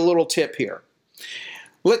just give you a little tip here.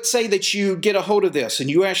 Let's say that you get a hold of this and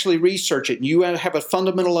you actually research it and you have a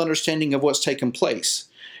fundamental understanding of what's taken place.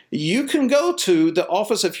 You can go to the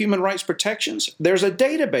Office of Human Rights Protections. There's a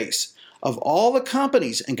database of all the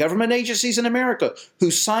companies and government agencies in America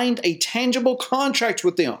who signed a tangible contract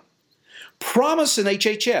with them, promising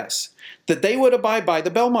HHS that they would abide by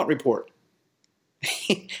the Belmont Report.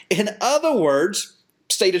 In other words,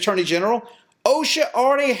 State Attorney General, OSHA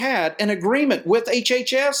already had an agreement with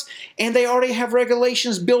HHS, and they already have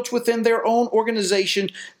regulations built within their own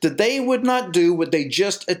organization that they would not do what they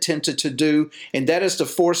just attempted to do, and that is to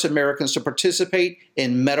force Americans to participate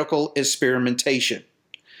in medical experimentation.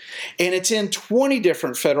 And it's in 20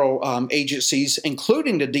 different federal agencies,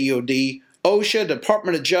 including the DOD, OSHA,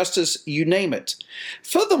 Department of Justice, you name it.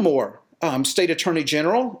 Furthermore, State Attorney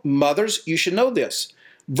General, mothers, you should know this.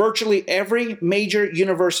 Virtually every major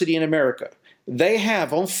university in America, they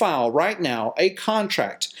have on file right now a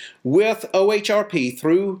contract with OHRP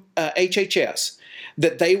through HHS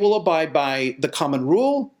that they will abide by the common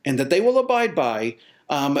rule and that they will abide by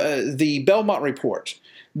the Belmont Report.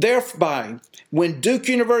 Thereby, when Duke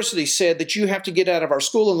University said that you have to get out of our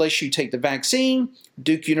school unless you take the vaccine,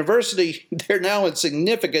 Duke University, they're now in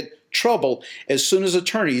significant trouble as soon as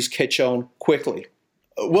attorneys catch on quickly.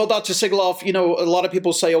 Well, Dr. Sigaloff, you know, a lot of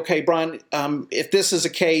people say, okay, Brian, if this is a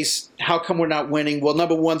case, how come we're not winning? Well,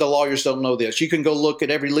 number one, the lawyers don't know this. You can go look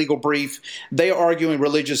at every legal brief. They are arguing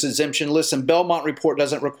religious exemption. Listen, Belmont Report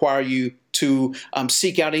doesn't require you to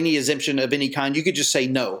seek out any exemption of any kind. You could just say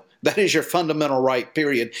no. That is your fundamental right,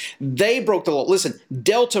 period. They broke the law. Listen,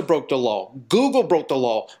 Delta broke the law. Google broke the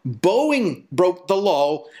law. Boeing broke the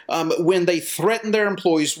law when they threatened their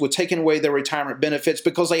employees with taking away their retirement benefits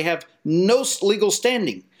because they have no legal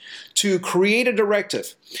standing to create a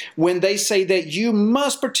directive when they say that you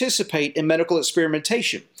must participate in medical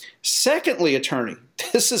experimentation. Secondly, attorney,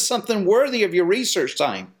 this is something worthy of your research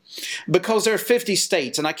time. Because there are 50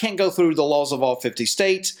 states, and I can't go through the laws of all 50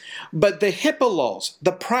 states, but the HIPAA laws,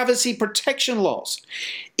 the privacy protection laws,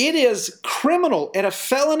 it is criminal at a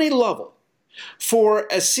felony level for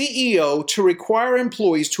a CEO to require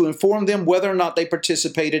employees to inform them whether or not they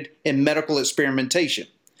participated in medical experimentation.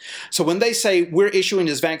 So when they say we're issuing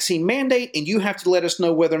this vaccine mandate and you have to let us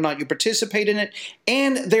know whether or not you participate in it,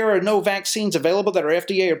 and there are no vaccines available that are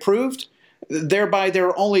FDA approved, thereby there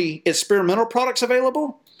are only experimental products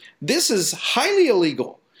available, this is highly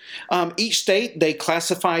illegal. Each state, they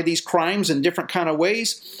classify these crimes in different kind of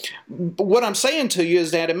ways. But what I'm saying to you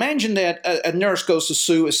is that imagine that a nurse goes to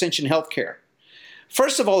sue Ascension Healthcare.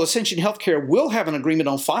 First of all, Ascension Healthcare will have an agreement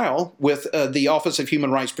on file with the Office of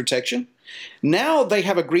Human Rights Protection. Now they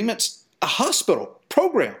have agreements, a hospital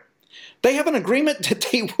program. They have an agreement that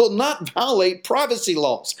they will not violate privacy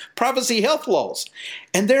laws, privacy health laws.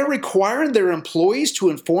 And they're requiring their employees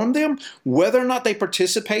to inform them whether or not they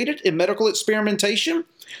participated in medical experimentation.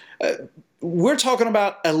 We're talking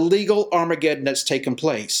about a legal Armageddon that's taken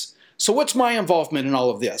place. So what's my involvement in all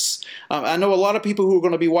of this? I know a lot of people who are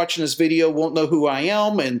going to be watching this video won't know who I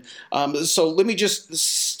am. And so let me just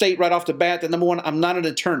state right off the bat that number one, I'm not an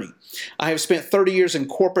attorney. I have spent 30 years in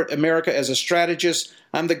corporate America as a strategist.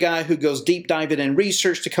 I'm the guy who goes deep diving in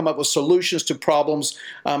research to come up with solutions to problems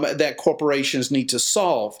that corporations need to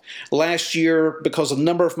solve. Last year, because a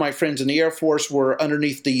number of my friends in the Air Force were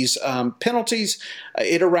underneath these penalties,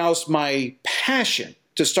 it aroused my passion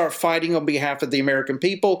to start fighting on behalf of the American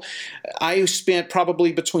people. I spent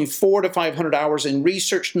probably between 400 to 500 hours in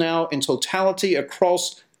research now in totality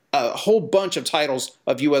across a whole bunch of titles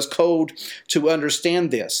of U.S. Code to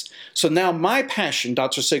understand this. So now my passion,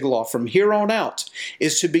 Dr. Sigaloff, from here on out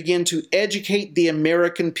is to begin to educate the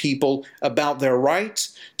American people about their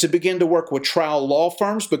rights, to begin to work with trial law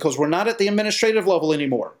firms because we're not at the administrative level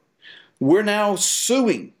anymore. We're now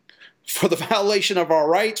suing for the violation of our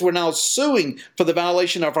rights. We're now suing for the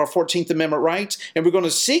violation of our 14th Amendment rights, and we're going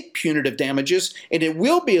to seek punitive damages, and it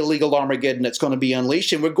will be a legal Armageddon that's going to be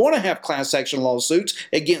unleashed, and we're going to have class action lawsuits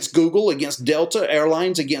against Google, against Delta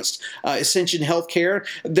Airlines, against Ascension Healthcare.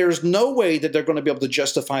 There's no way that they're going to be able to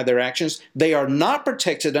justify their actions. They are not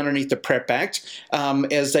protected underneath the PrEP Act,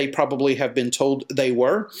 as they probably have been told they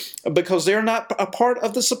were, because they're not a part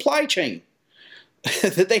of the supply chain.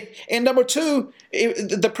 And number two,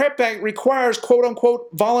 the PrEP Act requires, quote unquote,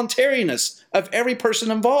 voluntariness of every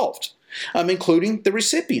person involved, including the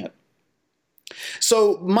recipient.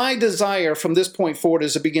 So my desire from this point forward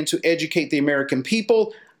is to begin to educate the American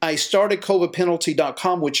people. I started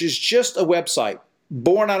covidpenalty.com, which is just a website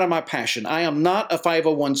born out of my passion. I am not a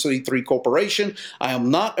 501c3 corporation. I am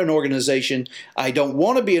not an organization. I don't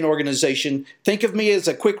want to be an organization. Think of me as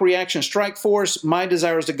a quick reaction strike force. My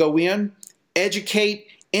desire is to go in, educate,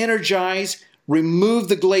 energize, remove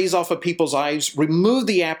the glaze off of people's eyes, remove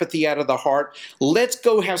the apathy out of the heart. Let's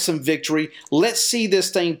go have some victory. Let's see this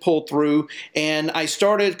thing pull through. And I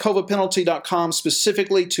started covidpenalty.com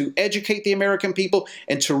specifically to educate the American people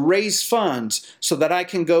and to raise funds so that I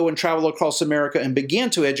can go and travel across America and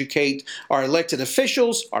begin to educate our elected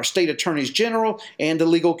officials, our state attorneys general, and the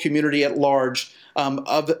legal community at large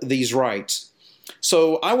of these rights.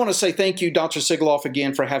 So I want to say thank you, Dr. Sigaloff,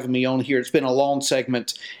 again for having me on here. It's been a long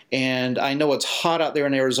segment, and I know it's hot out there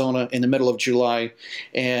in Arizona in the middle of July,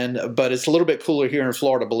 but it's a little bit cooler here in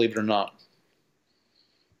Florida, believe it or not.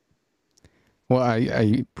 Well,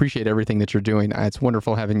 I appreciate everything that you're doing. It's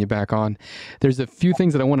wonderful having you back on. There's a few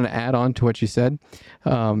things that I wanted to add on to what you said.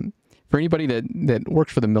 For anybody that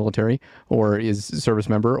works for the military or is a service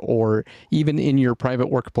member, or even in your private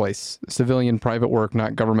workplace, civilian private work,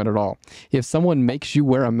 not government at all, if someone makes you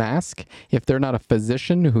wear a mask, if they're not a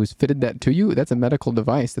physician who's fitted that to you, that's a medical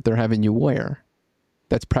device that they're having you wear.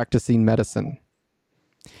 That's practicing medicine.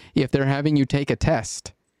 If they're having you take a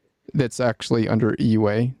test that's actually under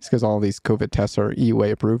EUA, it's because all these COVID tests are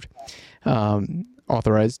EUA approved,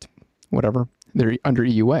 authorized, whatever. They're under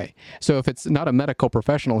EUA. So if it's not a medical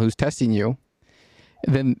professional who's testing you,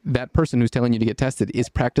 then that person who's telling you to get tested is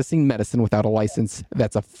practicing medicine without a license.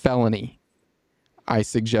 That's a felony. I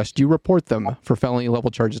suggest you report them for felony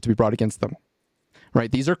level charges to be brought against them. Right?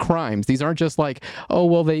 These are crimes. These aren't just like, oh,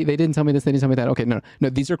 well, they didn't tell me this, they didn't tell me that. Okay, no.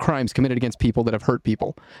 These are crimes committed against people that have hurt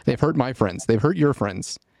people. They've hurt my friends. They've hurt your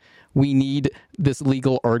friends. We need this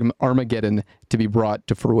legal Armageddon to be brought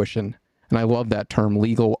to fruition. And I love that term,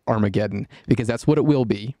 legal Armageddon, because that's what it will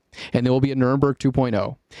be. And there will be a Nuremberg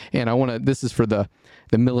 2.0. And this is for the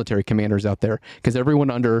military commanders out there, because everyone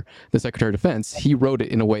under the Secretary of Defense, he wrote it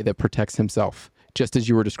in a way that protects himself, just as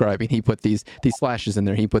you were describing. He put these slashes in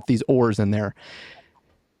there. He put these oars in there.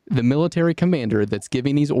 The military commander that's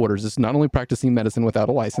giving these orders is not only practicing medicine without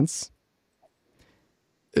a license,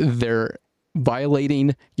 they're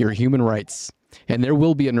violating your human rights. And there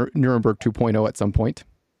will be a Nuremberg 2.0 at some point.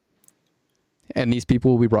 And these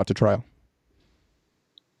people will be brought to trial.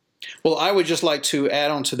 Well, I would just like to add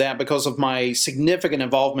on to that because of my significant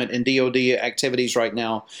involvement in DOD activities right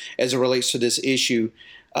now as it relates to this issue.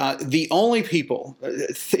 The only people,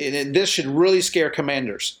 and this should really scare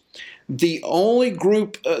commanders, the only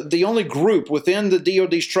group within the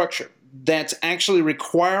DOD structure that's actually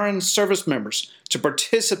requiring service members to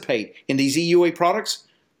participate in these EUA products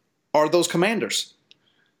are those commanders.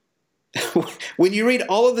 When you read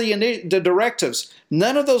all of the directives,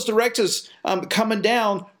 none of those directives coming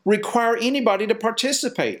down require anybody to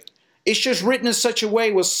participate. It's just written in such a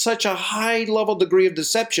way with such a high level degree of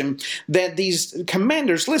deception that these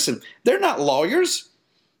commanders, listen, they're not lawyers.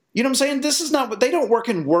 You know what I'm saying? This is not what they don't work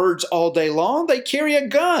in words all day long. They carry a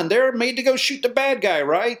gun. They're made to go shoot the bad guy,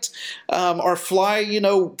 right? Or fly,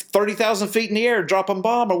 30,000 feet in the air, drop a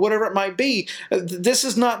bomb or whatever it might be. This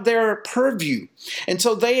is not their purview. And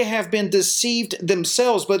so they have been deceived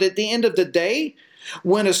themselves. But at the end of the day,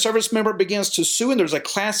 when a service member begins to sue and there's a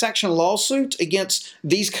class action lawsuit against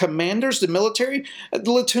these commanders, the military,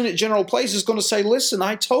 the Lieutenant General Place is going to say, listen,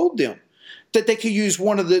 I told them that they could use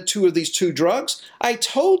one of the two of these two drugs. I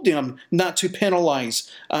told them not to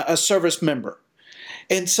penalize a service member.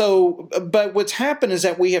 And so, but what's happened is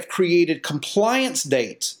that we have created compliance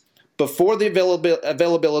dates before the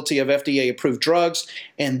availability of FDA-approved drugs,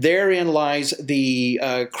 and therein lies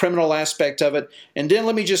the criminal aspect of it. And then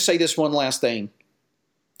let me just say this one last thing.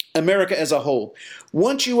 America as a whole,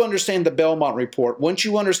 once you understand the Belmont Report, once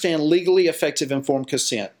you understand legally effective informed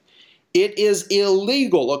consent, it is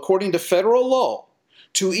illegal, according to federal law,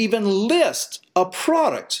 to even list a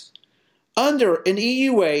product under an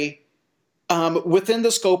EUA within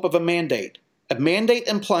the scope of a mandate. A mandate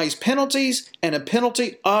implies penalties, and a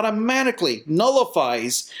penalty automatically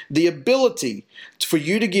nullifies the ability for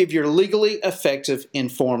you to give your legally effective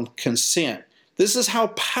informed consent. This is how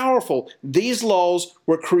powerful these laws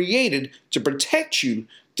were created to protect you,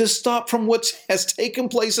 to stop from what has taken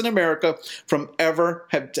place in America from ever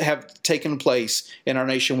have taken place in our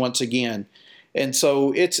nation once again. And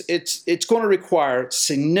so it's going to require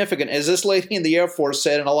significant, as this lady in the Air Force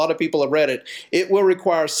said, and a lot of people have read it, it will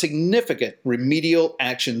require significant remedial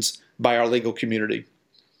actions by our legal community.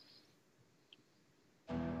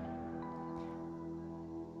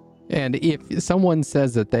 And if someone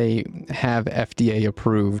says that they have FDA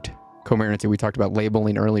approved Comirnaty, we talked about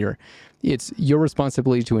labeling earlier, it's your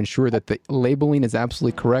responsibility to ensure that the labeling is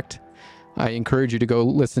absolutely correct. I encourage you to go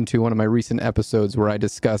listen to one of my recent episodes where I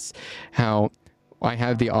discuss how I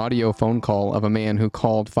have the audio phone call of a man who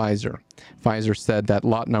called Pfizer. Pfizer said that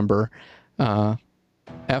lot number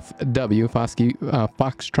FW,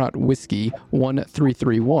 Foxtrot Whiskey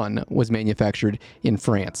 1331, was manufactured in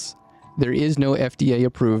France. There is no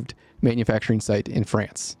FDA-approved manufacturing site in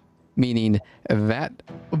France, meaning that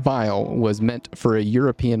vial was meant for a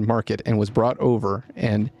European market and was brought over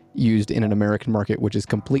and used in an American market, which is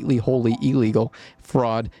completely, wholly illegal,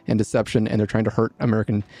 fraud and deception, and they're trying to hurt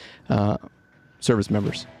American service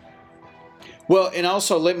members. Well, and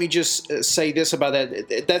also let me just say this about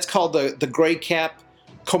that. That's called the gray cap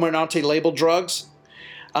Comirnaty label drugs.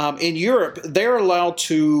 In Europe, they're allowed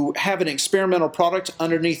to have an experimental product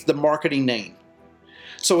underneath the marketing name.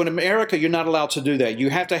 So in America, you're not allowed to do that.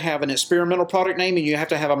 You have to have an experimental product name and you have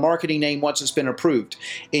to have a marketing name once it's been approved.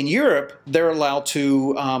 In Europe, they're allowed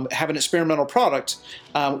to have an experimental product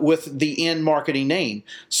with the end marketing name.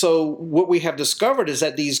 So what we have discovered is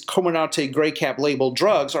that these Comirnaty gray cap labeled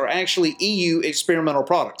drugs are actually EU experimental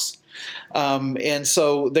products. And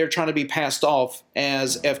so they're trying to be passed off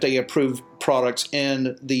as FDA-approved products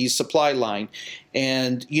in the supply line.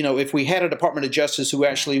 And, you know, if we had a Department of Justice who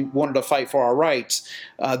actually wanted to fight for our rights,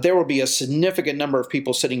 there would be a significant number of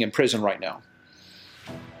people sitting in prison right now.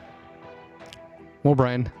 Well,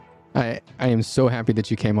 Brian, I am so happy that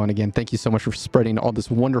you came on again. Thank you so much for spreading all this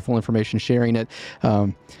wonderful information, sharing it,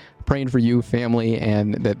 praying for you, family,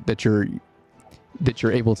 and that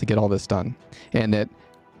you're able to get all this done, and that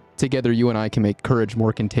together you and I can make courage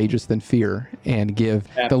more contagious than fear and give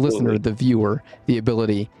the listener, the viewer, the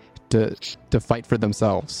ability to fight for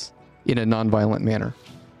themselves in a nonviolent manner.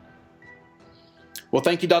 Well,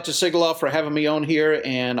 thank you, Dr. Sigaloff, for having me on here,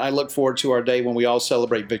 and I look forward to our day when we all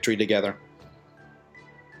celebrate victory together.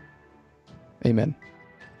 Amen.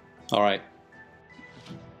 All right.